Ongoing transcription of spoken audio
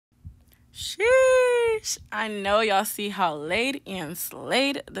Sheesh. I know y'all see how laid and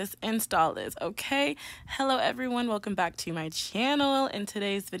slayed this install is, okay? Hello everyone, welcome back to my channel. In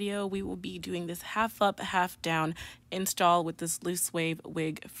today's video, we will be doing this half up, half down install with this Loosedeepwave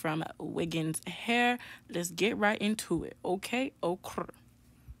wig from Wiggins hair. Let's get right into it, okay? Okay.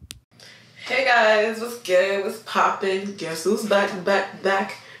 Hey guys, what's good? What's poppin'? Guess who's back again.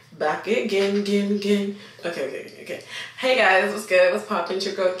 Okay. Hey guys, what's good? What's poppin'? It's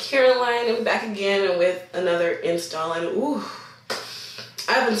your girl Caroline, and we're back again with another install. And ooh,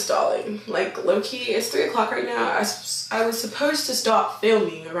 I've been stalling. Like low-key, it's 3 o'clock right now. I was supposed to stop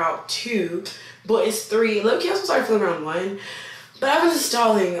filming around 2, but it's 3. Low-key, I was supposed to start filming around 1. But I've been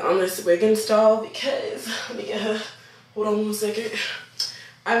stalling on this wig install because, let me get her. Hold on 1 second.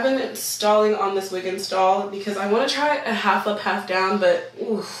 I've been installing on this wig install because I want to try a half up, half down, but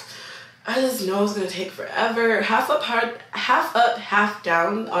oof, I just know it's going to take forever. Half up, half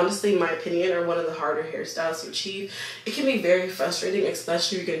down, honestly, in my opinion, are one of the harder hairstyles to achieve. It can be very frustrating,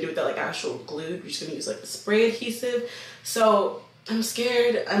 especially if you're going to do it with that like actual glue. You're just going to use like the spray adhesive. So I'm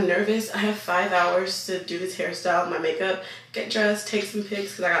scared, I'm nervous. I have 5 hours to do this hairstyle, my makeup, get dressed, take some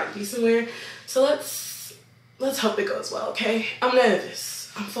pics because I got to be somewhere. So let's hope it goes well, okay? I'm nervous.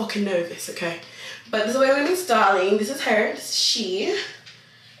 I'm fucking nervous, okay? But this is what I'm going to be styling. This is her. This is she.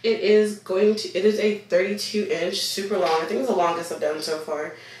 It is a 32-inch, super long. I think it's the longest I've done so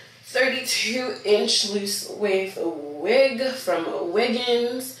far. 32-inch Loosedeepwave wig from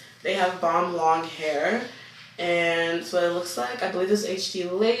Wiggins. They have bomb long hair. And that's what it looks like. I believe this is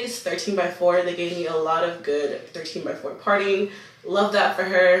HD lace, 13x4. They gave me a lot of good 13x4 parting. Love that for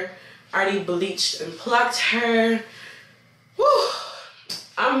her. Already bleached and plucked her. Woo!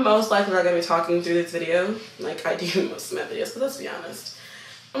 I'm most likely not going to be talking through this video like I do most of my videos, but let's be honest.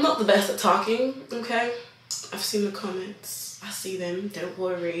 I'm not the best at talking, okay? I've seen the comments. I see them, don't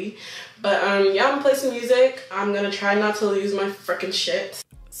worry. But yeah, I'm gonna play some music. I'm gonna try not to lose my freaking shit.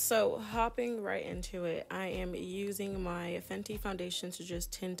 So hopping right into it, I am using my Fenty foundation to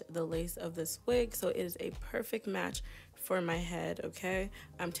just tint the lace of this wig, so it is a perfect match for my head, okay?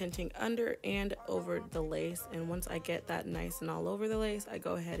 I'm tinting under and over the lace, and once I get that nice and all over the lace, I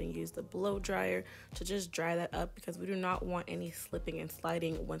go ahead and use the blow dryer to just dry that up because we do not want any slipping and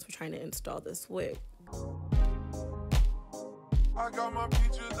sliding once we're trying to install this wig. I got my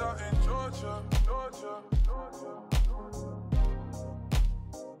peaches out in Georgia.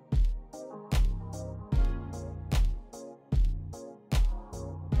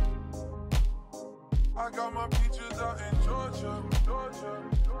 I got my peaches out in Georgia.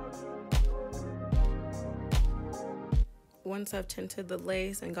 Once I've tinted the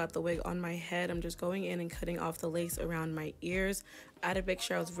lace and got the wig on my head, I'm just going in and cutting off the lace around my ears. I had to make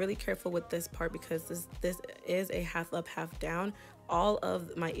sure I was really careful with this part because this is a half up, half down. All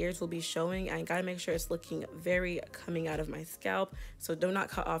of my ears will be showing. I gotta make sure it's looking very coming out of my scalp, so do not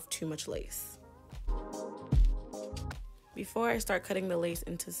cut off too much lace. Before I start cutting the lace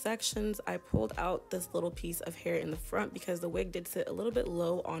into sections, I pulled out this little piece of hair in the front because the wig did sit a little bit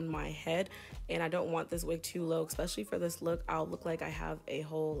low on my head, and I don't want this wig too low, especially for this look. I'll look like I have a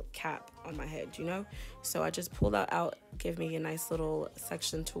whole cap on my head, you know? So I just pulled that out, give me a nice little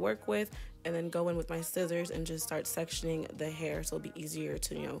section to work with, and then go in with my scissors and just start sectioning the hair so it'll be easier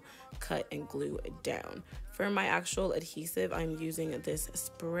to, you know, cut and glue it down. For my actual adhesive, I'm using this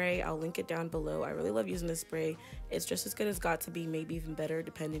spray. I'll link it down below. I really love using this spray. It's just as good as got to be, maybe even better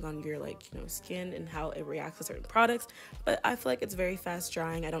depending on your skin and how it reacts to certain products. But I feel like it's very fast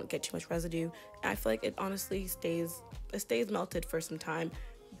drying. I don't get too much residue. And I feel like it honestly stays melted for some time,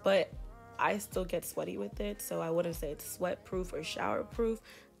 but I still get sweaty with it, so I wouldn't say it's sweat proof or shower proof.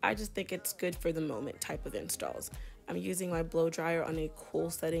 I just think it's good for the moment type of installs. I'm using my blow dryer on a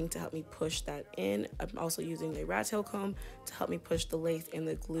cool setting to help me push that in. I'm also using the rat tail comb to help me push the lace and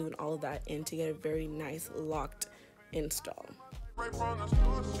the glue and all of that in to get a very nice locked install. Right from the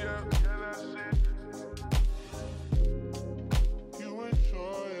source, yeah, that's it. You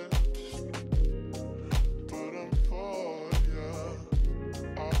enjoy it, but I'm for ya.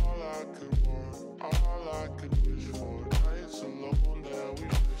 All I could want, all I could wish for. Nights alone that we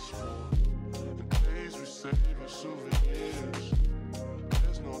wish for. The days we save as souvenirs.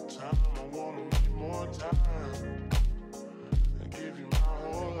 There's no time, I wanna need more time and give you my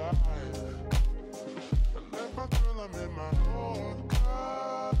whole life. I left my girl, I'm in my Yorker.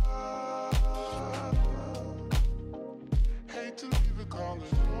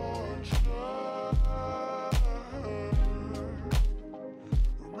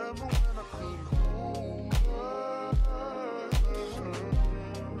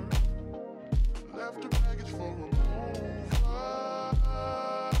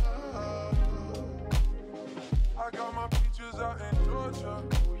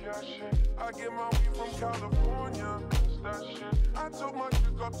 California, that shit. I took my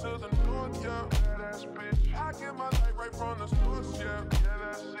chick up to the north, yeah. That's bitch. I get my light right from the source, yeah.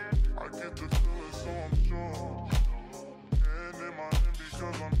 That's it. I get the feeling, so I'm sure. And in my hand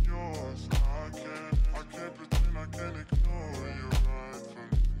because I'm yours. I can't pretend, I can't ignore you right from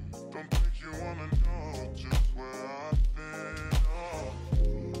me. Don't think you wanna know just where I've been. Oh,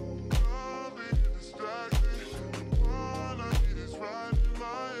 I'll be distracted. All I need is right in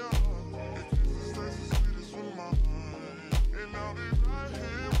my arms. It tastes like the sweetest with mine. And I'll be right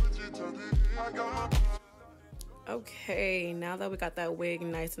here with you till the end. I got my. Okay, now that we got that wig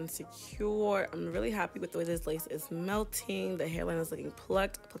nice and secure, I'm really happy with the way this lace is melting. The hairline is looking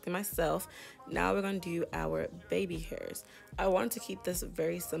plucked, plucking myself. Now we're gonna do our baby hairs. I wanted to keep this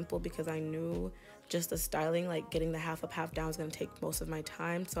very simple because I knew just the styling, like getting the half up, half down, is gonna take most of my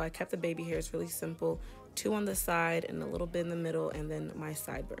time. So I kept the baby hairs really simple, 2 on the side and a little bit in the middle, and then my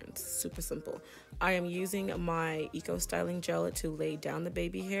sideburns. Super simple. I am using my Eco Styling Gel to lay down the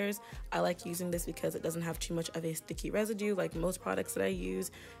baby hairs. I like using this because it doesn't have too much of a sticky residue like most products that I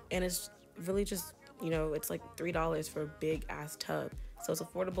use, and it's really just, you know, it's like $3 for a big ass tub. So it's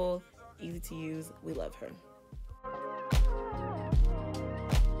affordable, easy to use. We love her.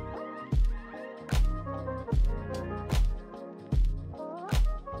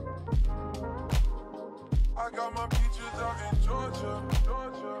 I got my peaches out in Georgia,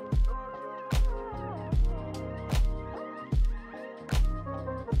 Georgia.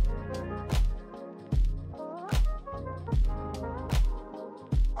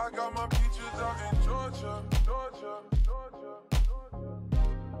 I got my peaches out in Georgia, Georgia, Georgia.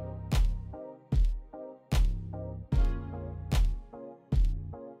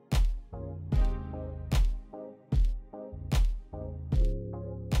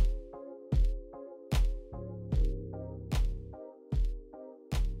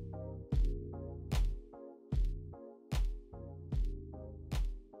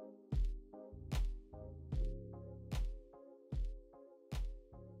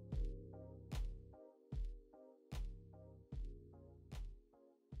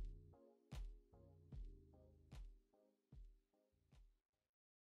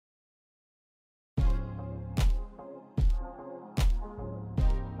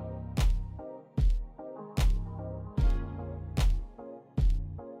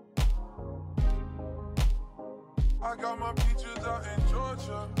 I got my peaches out in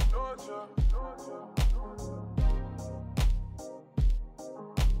Georgia, Georgia, Georgia.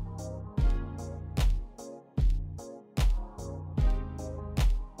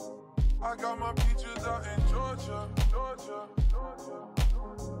 I got my peaches out in Georgia, Georgia, Georgia.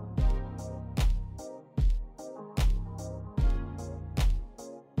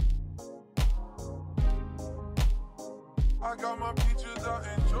 I got my peaches out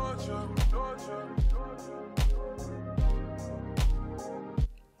in Georgia, Georgia, Georgia.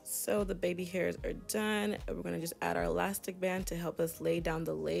 So the baby hairs are done. We're gonna just add our elastic band to help us lay down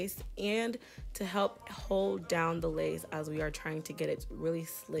the lace and to help hold down the lace as we are trying to get it really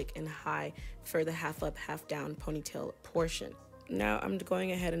slick and high for the half up, half down ponytail portion. Now I'm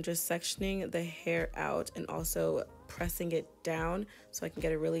going ahead and just sectioning the hair out and also pressing it down so I can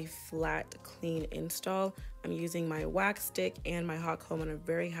get a really flat, clean install. I'm using my wax stick and my hot comb on a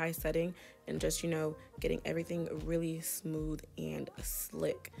very high setting and just, you know, getting everything really smooth and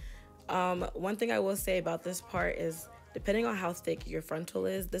slick. One thing I will say about this part is, depending on how thick your frontal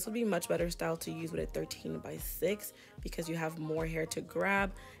is, this would be much better style to use with a 13x6 because you have more hair to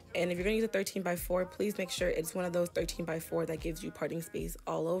grab. And if you're gonna use a 13x4, please make sure it's one of those 13x4 that gives you parting space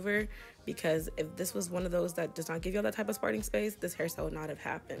all over, because if this was one of those that does not give you all that type of parting space, this hairstyle would not have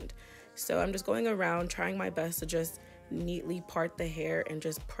happened. So I'm just going around trying my best to just neatly part the hair and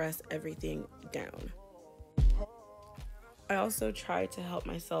just press everything down. I also try to help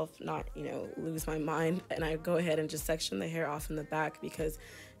myself not, you know, lose my mind, and I go ahead and just section the hair off in the back because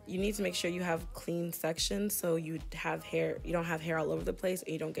you need to make sure you have clean sections so you don't have hair all over the place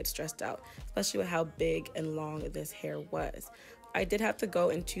and you don't get stressed out, especially with how big and long this hair was. I did have to go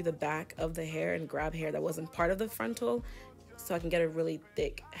into the back of the hair and grab hair that wasn't part of the frontal so I can get a really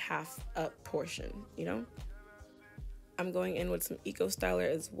thick half up portion, you know? I'm going in with some Eco Styler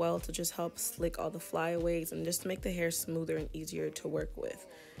as well to just help slick all the flyaways and just to make the hair smoother and easier to work with.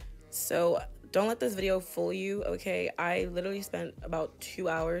 So don't let this video fool you, okay? I literally spent about 2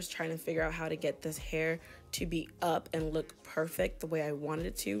 hours trying to figure out how to get this hair to be up and look perfect the way I wanted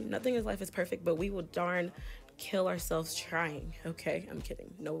it to. Nothing in life is perfect, but we will darn kill ourselves trying, okay? I'm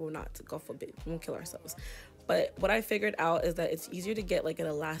kidding. No, we're not. God forbid. We won't kill ourselves. But what I figured out is that it's easier to get like an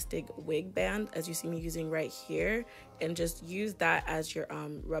elastic wig band, as you see me using right here, and just use that as your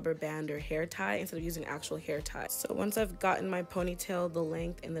rubber band or hair tie instead of using actual hair tie. So once I've gotten my ponytail the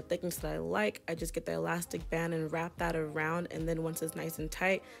length and the thickness that I like, I just get the elastic band and wrap that around, and then once it's nice and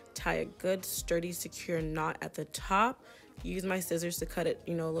tight, tie a good sturdy secure knot at the top. Use my scissors to cut it,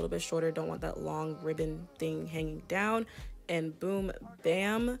 you know, a little bit shorter. Don't want that long ribbon thing hanging down, and boom,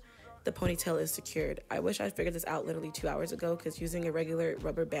 bam, the ponytail is secured. I wish I figured this out literally 2 hours ago, because using a regular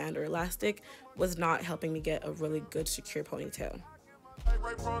rubber band or elastic was not helping me get a really good secure ponytail.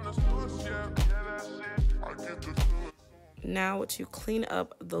 Now to clean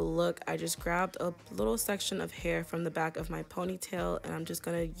up the look, I just grabbed a little section of hair from the back of my ponytail, and I'm just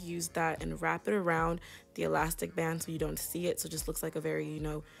gonna use that and wrap it around the elastic band so you don't see it, so it just looks like a very, you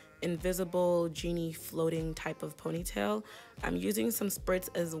know, invisible genie floating type of ponytail. I'm using some spritz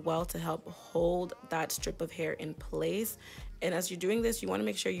as well to help hold that strip of hair in place. And as you're doing this, you want to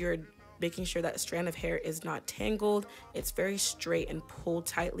make sure you're making sure that strand of hair is not tangled. It's very straight and pulled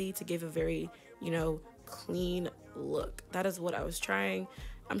tightly to give a very, you know, clean look. That is what I was trying.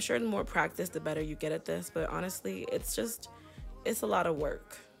 I'm sure the more practice, the better you get at this, but honestly, it's a lot of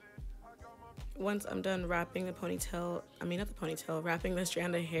work. Once I'm done wrapping the ponytail, wrapping the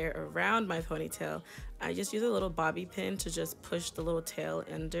strand of hair around my ponytail, I just use a little bobby pin to just push the little tail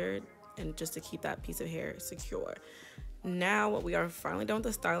under, and just to keep that piece of hair secure. Now we are finally done with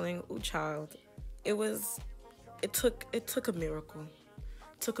the styling. Ooh, child, it took a miracle.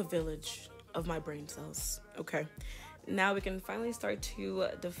 It took a village of my brain cells. Okay, now we can finally start to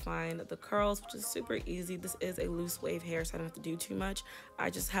define the curls, which is super easy. This is a loose wave hair, so I don't have to do too much. I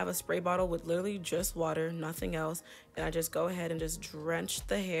just have a spray bottle with literally just water, nothing else, and I just go ahead and just drench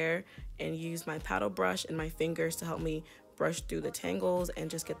the hair and use my paddle brush and my fingers to help me brush through the tangles and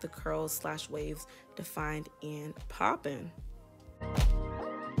just get the curls / waves defined and popping.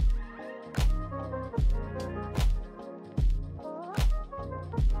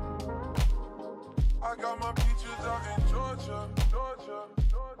 I got my peaches out in Georgia, Georgia,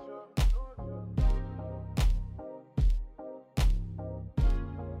 Georgia,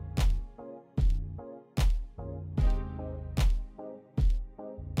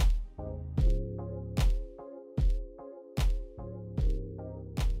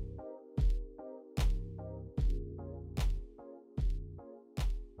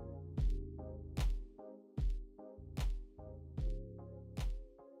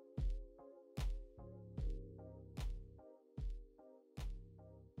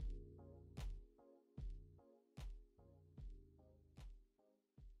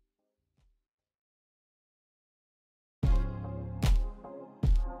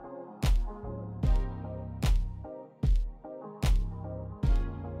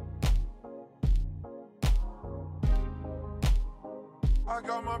 I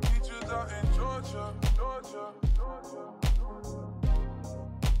got my peaches out in Georgia, Georgia, Georgia, Georgia.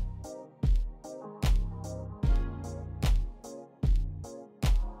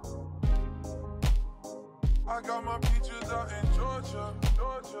 I got my peaches out in Georgia,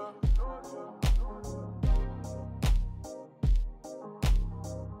 Georgia, Georgia, Georgia.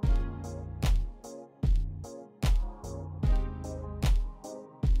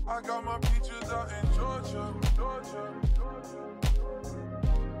 I got my peaches out in Georgia, Georgia, Georgia.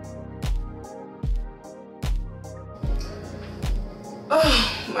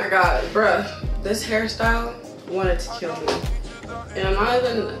 Oh my god, bruh, this hairstyle wanted to kill me. And I'm not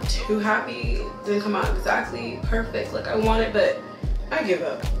even too happy. It didn't come out exactly perfect like I wanted, but I give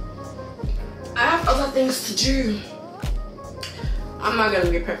up. I have other things to do. I'm not gonna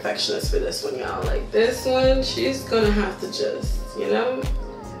be a perfectionist for this one, y'all. Like this one, she's gonna have to just, you know,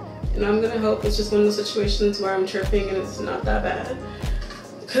 and I'm gonna hope it's just one of those situations where I'm tripping and it's not that bad.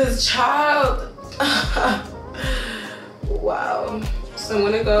 Cause child, wow. So I'm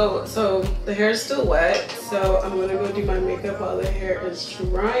gonna go, so the hair is still wet, so I'm gonna go do my makeup while the hair is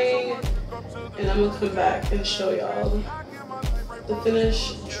drying, and I'm gonna come back and show y'all the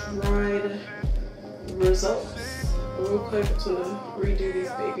finished dried results. Real quick, I'm just gonna redo these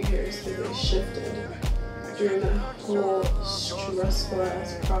baby hairs because they shifted during that whole stressful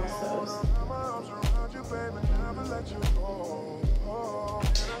ass process.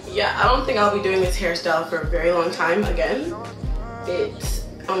 Yeah, I don't think I'll be doing this hairstyle for a very long time again. It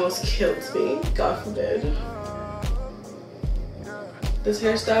almost kills me, God forbid. This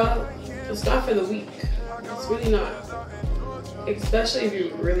hairstyle is not for the weak. It's really not. Especially if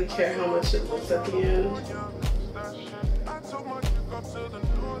you really care how much it looks at the end.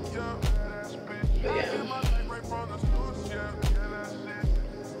 But yeah.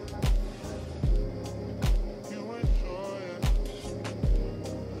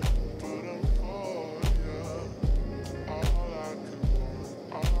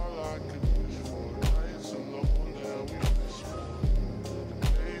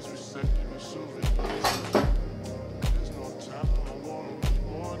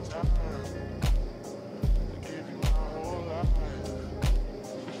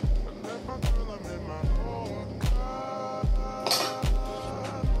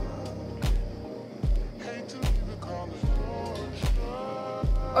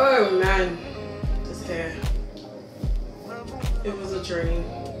 Oh man, this hair. It was a journey.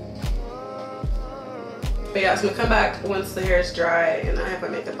 But yeah, it's gonna come back once the hair is dry and I have my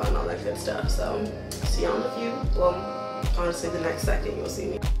makeup on and all that good stuff. So see y'all in a few. Well, honestly, the next second you'll see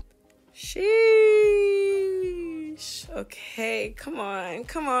me. Sheesh. Okay, come on,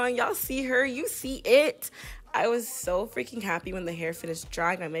 come on. Y'all see her, you see it. I was so freaking happy when the hair finished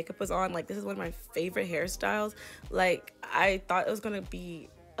drying, my makeup was on. Like, this is one of my favorite hairstyles. Like, I thought it was gonna be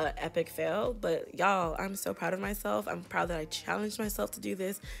an epic fail, but y'all, I'm so proud of myself. I'm proud that I challenged myself to do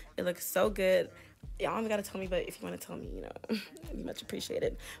this. It looks so good. Y'all don't gotta tell me, but if you want to tell me, you know, it'd be much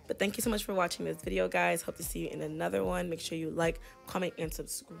appreciated. But thank you so much for watching this video, guys. Hope to see you in another one. Make sure you like, comment, and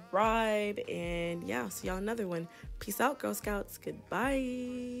subscribe. And yeah, I'll see y'all in another one. Peace out, Girl Scouts.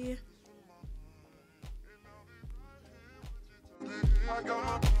 Goodbye. I got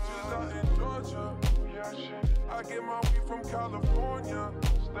my bitches out in Georgia. Yeah, shit. I get my weed from California.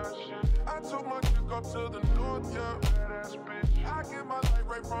 That shit. I took my chick up to the north, yeah. Badass bitch. I get my light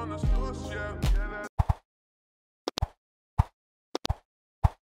right from the source, yeah.